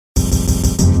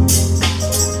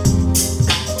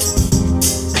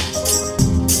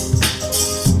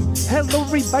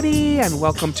everybody, and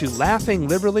welcome to Laughing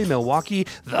Liberally Milwaukee,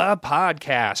 the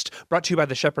podcast, brought to you by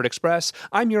the Shepherd Express.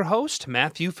 I'm your host,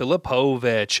 Matthew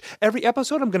Filipovich. Every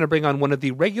episode, I'm going to bring on one of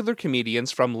the regular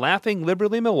comedians from Laughing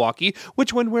Liberally Milwaukee,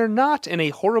 which, when we're not in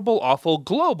a horrible, awful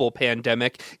global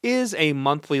pandemic, is a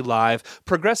monthly live,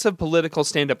 progressive political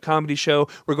stand-up comedy show.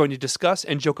 We're going to discuss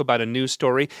and joke about a news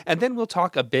story, and then we'll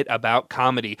talk a bit about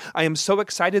comedy. I am so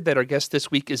excited that our guest this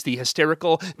week is the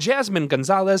hysterical Jasmine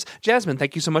Gonzalez. Jasmine,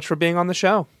 thank you so much for being on the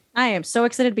show. I am so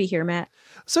excited to be here, Matt.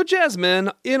 So,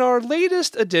 Jasmine, in our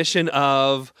latest edition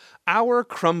of Our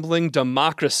Crumbling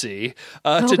Democracy,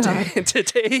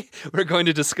 today we're going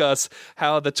to discuss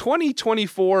how the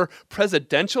 2024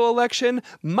 presidential election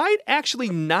might actually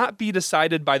not be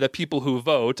decided by the people who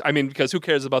vote. I mean, because who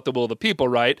cares about the will of the people,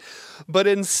 right? But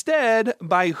instead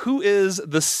by who is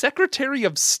the Secretary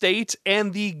of State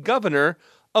and the governor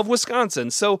of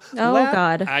Wisconsin. So,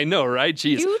 God. I know, right?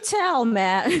 Jeez. You tell,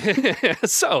 Matt.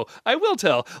 So, I will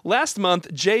tell. Last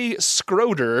month, Jay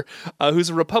Schroeder, who's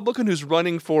a Republican who's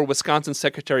running for Wisconsin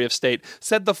Secretary of State,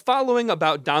 said the following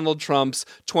about Donald Trump's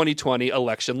 2020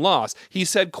 election loss. He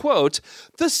said, quote,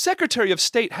 "The Secretary of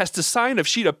State has to sign a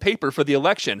sheet of paper for the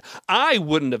election. I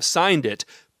wouldn't have signed it.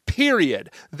 Period.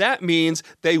 That means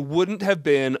they wouldn't have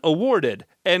been awarded."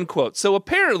 End quote. So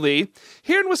apparently,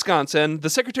 here in Wisconsin, the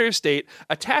Secretary of State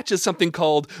attaches something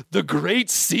called the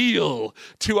Great Seal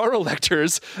to our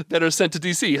electors that are sent to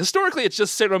D.C. Historically, it's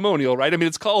just ceremonial, right? I mean,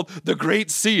 it's called the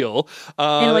Great Seal.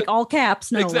 In like all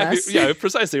caps, no exactly, less. Yeah,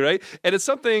 precisely, right? And it's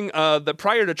something that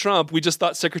prior to Trump, we just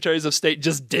thought Secretaries of State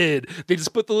just did. They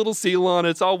just put the little seal on.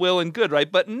 It's all well and good,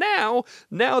 right? But now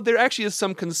there actually is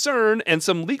some concern and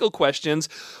some legal questions.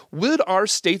 Would our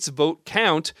state's vote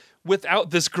count without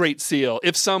this Great Seal?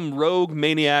 If some rogue,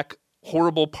 maniac,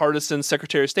 horrible partisan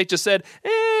Secretary of State just said,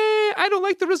 I don't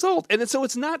like the result. And so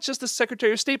it's not just the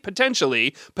Secretary of State, potential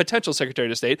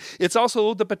Secretary of State. It's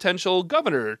also the potential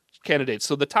governor candidates.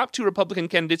 So the top two Republican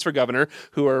candidates for governor,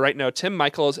 who are right now Tim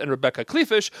Michels and Rebecca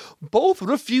Kleefisch, both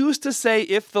refuse to say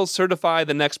if they'll certify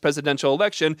the next presidential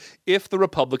election if the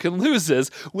Republican loses,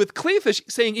 with Kleefisch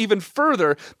saying even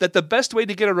further that the best way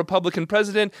to get a Republican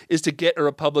president is to get a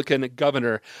Republican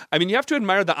governor. I mean, you have to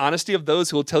admire the honesty of those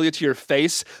who will tell you to your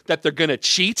face that they're going to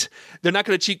cheat. They're not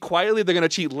going to cheat quietly. They're going to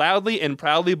cheat loudly and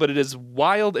proudly, but it is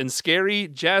wild and scary.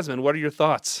 Jasmine, what are your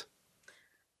thoughts?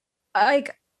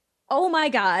 Oh my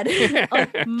God.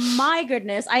 My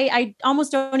goodness. I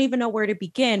almost don't even know where to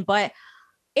begin, but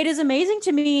it is amazing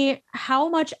to me how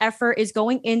much effort is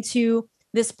going into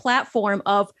this platform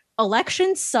of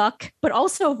elections suck, but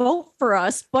also vote for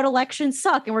us, but elections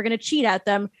suck and we're going to cheat at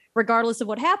them regardless of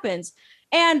what happens.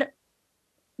 And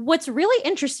what's really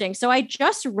interesting, so I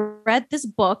just read this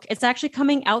book. It's actually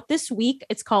coming out this week.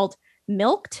 It's called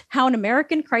Milked: How an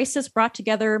American Crisis Brought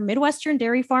Together Midwestern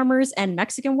Dairy Farmers and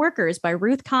Mexican Workers by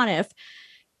Ruth Conniff.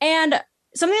 And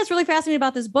something that's really fascinating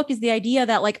about this book is the idea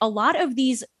that like a lot of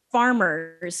these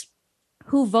farmers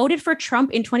who voted for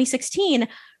Trump in 2016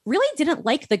 really didn't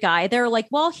like the guy. They're like,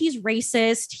 well, he's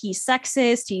racist, he's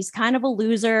sexist, he's kind of a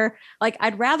loser. Like,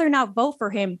 I'd rather not vote for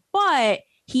him, but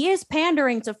he is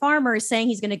pandering to farmers, saying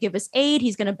he's going to give us aid,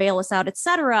 he's going to bail us out,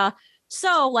 etc.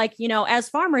 So, like, you know, as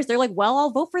farmers, they're like, well,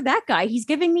 I'll vote for that guy. He's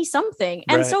giving me something.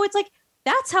 And so it's like,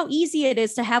 that's how easy it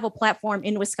is to have a platform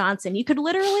in Wisconsin. You could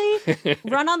literally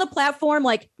run on the platform,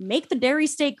 like, make the dairy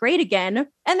state great again,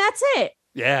 and that's it.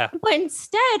 Yeah. But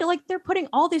instead, like, they're putting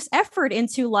all this effort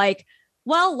into, like,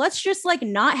 well, let's just, like,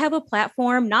 not have a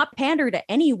platform, not pander to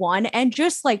anyone, and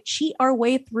just, like, cheat our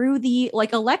way through the,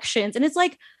 like, elections. And it's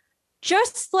like,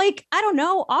 just like, I don't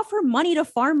know, offer money to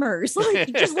farmers,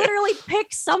 like just literally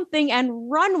pick something and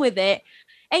run with it.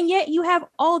 And yet you have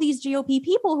all these GOP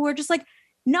people who are just like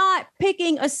not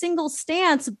picking a single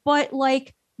stance, but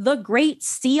like the Great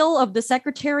Seal of the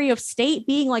Secretary of State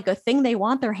being like a thing they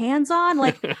want their hands on.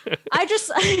 Like, I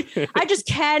just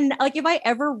can, like, if I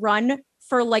ever run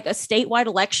for like a statewide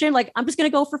election, like, I'm just going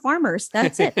to go for farmers.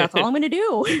 That's it. That's all I'm going to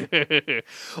do.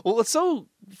 Well, it's so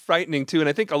frightening too. And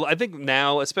I think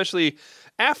now, especially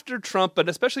after Trump, but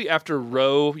especially after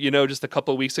Roe, you know, just a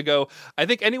couple of weeks ago, I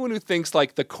think anyone who thinks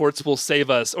like the courts will save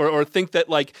us or think that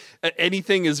like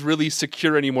anything is really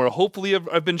secure anymore, hopefully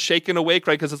I've been shaken awake,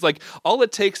 right? Because it's like all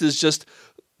it takes is just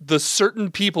the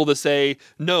certain people to say,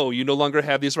 no, you no longer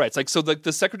have these rights. Like, so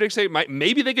the Secretary of State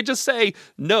maybe they could just say,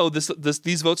 no,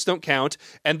 these votes don't count.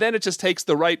 And then it just takes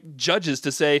the right judges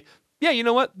to say, yeah, you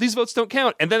know what? These votes don't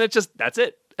count. And then that's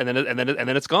it. And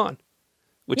then it's gone,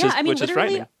 which is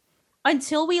frightening.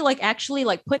 until we like actually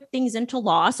like put things into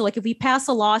law. So like if we pass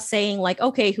a law saying like,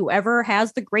 okay, whoever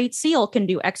has the Great Seal can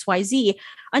do XYZ,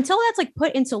 until that's like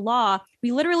put into law,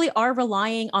 we literally are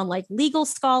relying on like legal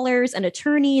scholars and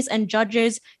attorneys and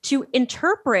judges to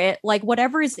interpret like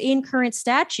whatever is in current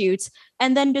statutes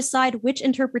and then decide which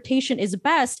interpretation is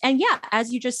best. And yeah,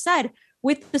 as you just said,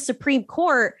 with the Supreme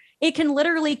Court, it can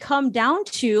literally come down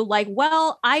to like,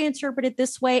 well, I interpret it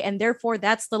this way, and therefore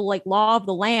that's the like law of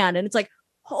the land. And it's like,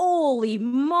 holy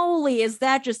moly, is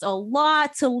that just a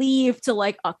lot to leave to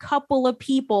like a couple of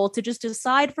people to just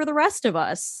decide for the rest of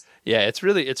us? Yeah, it's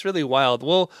really wild.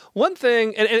 Well, one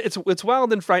thing, and it's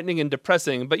wild and frightening and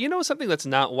depressing, but you know something that's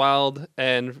not wild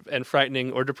and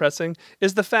frightening or depressing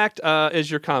is the fact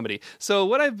is your comedy. So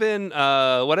what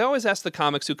I always ask the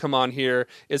comics who come on here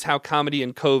is how comedy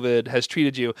and COVID has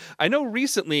treated you. I know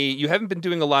recently you haven't been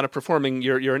doing a lot of performing.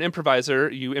 You're an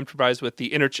improviser. You improvise with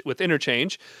with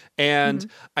Interchange, and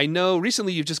I know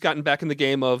recently you've just gotten back in the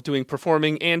game of doing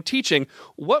performing and teaching.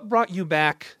 What brought you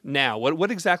back now? What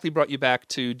exactly brought you back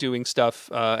to doing stuff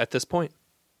at this point?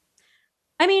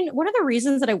 I mean, one of the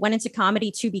reasons that I went into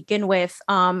comedy to begin with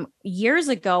years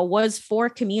ago was for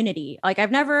community. Like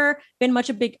I've never been much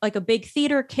a big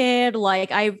theater kid.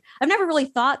 Like I've never really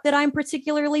thought that I'm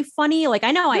particularly funny. Like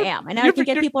I know I am, and I can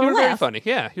get people to laugh. You're very funny.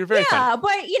 Yeah, you're very funny. Yeah,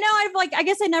 but you know, I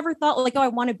guess I never thought like, oh, I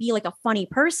want to be like a funny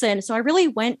person. So I really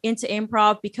went into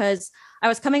improv because I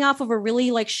was coming off of a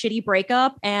really like shitty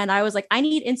breakup, and I was like, I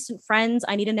need instant friends.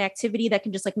 I need an activity that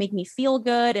can just like make me feel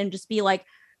good and just be like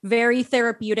very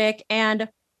therapeutic. And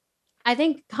I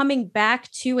think coming back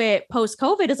to it post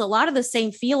COVID is a lot of the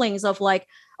same feelings of like,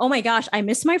 oh my gosh, I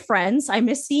miss my friends. I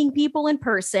miss seeing people in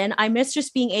person. I miss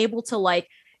just being able to like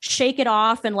shake it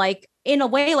off. And like, in a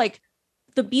way, like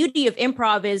the beauty of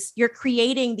improv is you're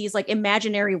creating these like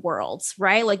imaginary worlds,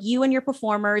 right? Like you and your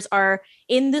performers are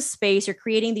in this space. You're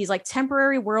creating these like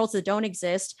temporary worlds that don't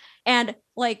exist. And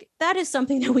like, that is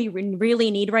something that we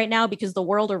really need right now because the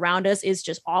world around us is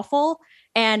just awful.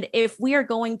 And if we are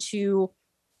going to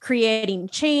creating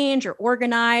change or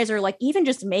organize or like even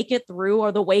just make it through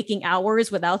or the waking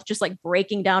hours without just like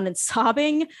breaking down and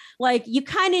sobbing, like you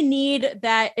kind of need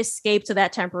that escape to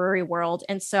that temporary world.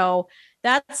 And so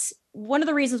that's one of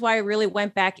the reasons why I really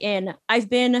went back in. I've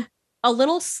been a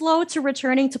little slow to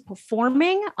returning to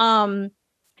performing,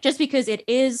 just because it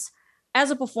is,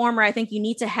 as a performer, I think you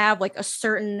need to have like a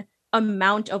certain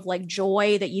amount of like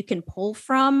joy that you can pull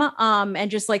from,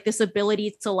 and just like this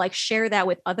ability to like share that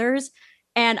with others.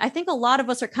 And I think a lot of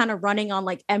us are kind of running on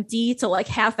like empty to like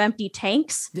half empty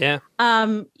tanks. Yeah.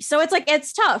 So it's like,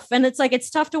 it's tough. And it's like, it's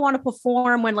tough to want to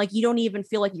perform when like you don't even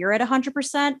feel like you're at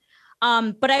 100%.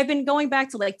 But I've been going back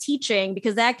to like teaching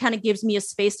because that kind of gives me a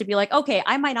space to be like, okay,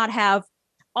 I might not have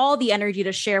all the energy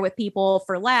to share with people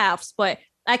for laughs, but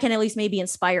I can at least maybe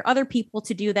inspire other people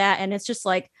to do that. And it's just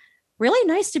like really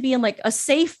nice to be in like a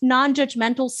safe,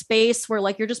 non-judgmental space where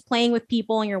like you're just playing with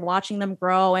people and you're watching them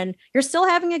grow and you're still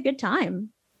having a good time.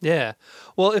 Yeah.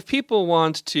 Well, if people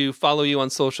want to follow you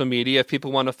on social media, if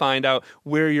people want to find out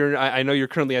where I know you're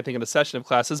currently, I think, in a session of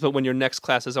classes, but when your next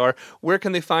classes are, where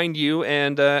can they find you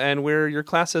and where your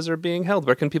classes are being held?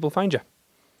 Where can people find you?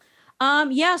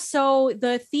 Yeah, so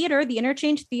the theater, the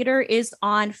Interchange Theater, is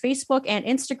on Facebook and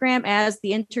Instagram as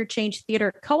the Interchange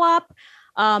Theater Co-op.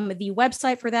 The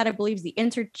website for that, I believe, is the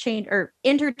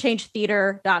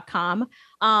interchangetheater.com.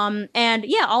 And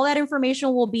yeah, all that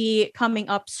information will be coming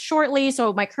up shortly.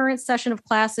 So my current session of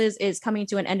classes is coming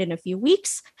to an end in a few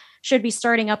weeks. Should be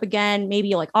starting up again,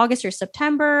 maybe like August or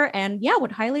September. And yeah,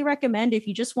 would highly recommend if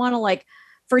you just want to like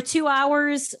for 2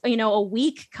 hours, you know, a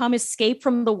week, come escape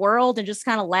from the world and just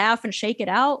kind of laugh and shake it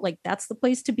out. Like that's the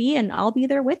place to be. And I'll be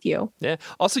there with you. Yeah.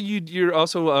 Also, you're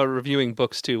also reviewing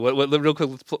books too. What real quick,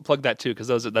 plug that too, because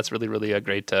that's really a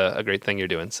great thing you're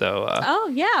doing. So.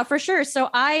 Oh yeah, for sure. So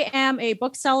I am a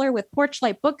bookseller with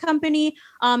Porchlight Book Company.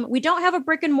 We don't have a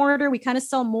brick and mortar. We kind of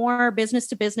sell more business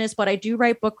to business, but I do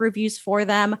write book reviews for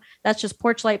them. That's just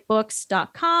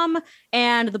porchlightbooks.com.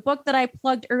 And the book that I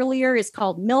plugged earlier is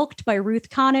called Milked by Ruth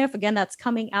Conniff. Again, that's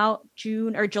coming out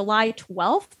June or July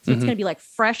 12th. So it's going to be like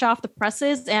fresh off the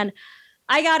presses. And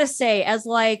I got to say, as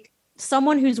like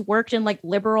someone who's worked in like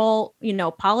liberal, you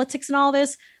know, politics and all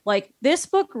this, like this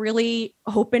book really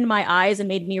opened my eyes and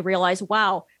made me realize,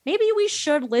 wow, maybe we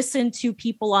should listen to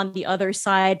people on the other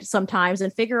side sometimes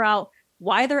and figure out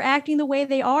why they're acting the way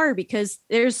they are, because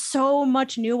there's so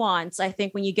much nuance. I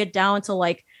think when you get down to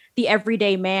like the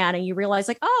everyday man and you realize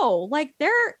like, oh, like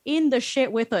they're in the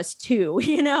shit with us too,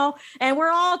 you know, and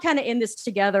we're all kind of in this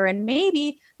together. And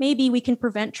maybe we can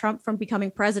prevent Trump from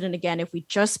becoming president again if we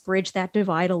just bridge that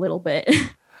divide a little bit.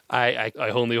 I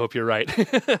only hope you're right.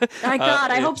 My God,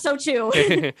 I hope so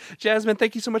too. Jasmine,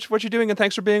 thank you so much for what you're doing, and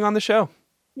thanks for being on the show.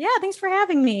 Yeah, thanks for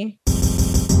having me.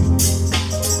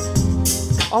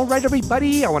 All right,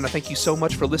 everybody, I want to thank you so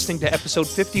much for listening to episode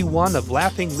 51 of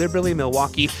Laughing Liberally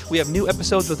Milwaukee. We have new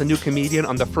episodes with a new comedian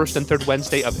on the first and third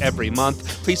Wednesday of every month.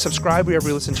 Please subscribe wherever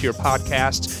you listen to your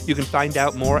podcasts. You can find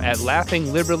out more at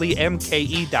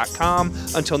laughingliberallymke.com.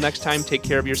 Until next time, take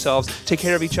care of yourselves, take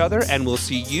care of each other, and we'll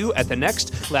see you at the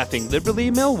next Laughing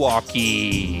Liberally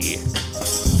Milwaukee.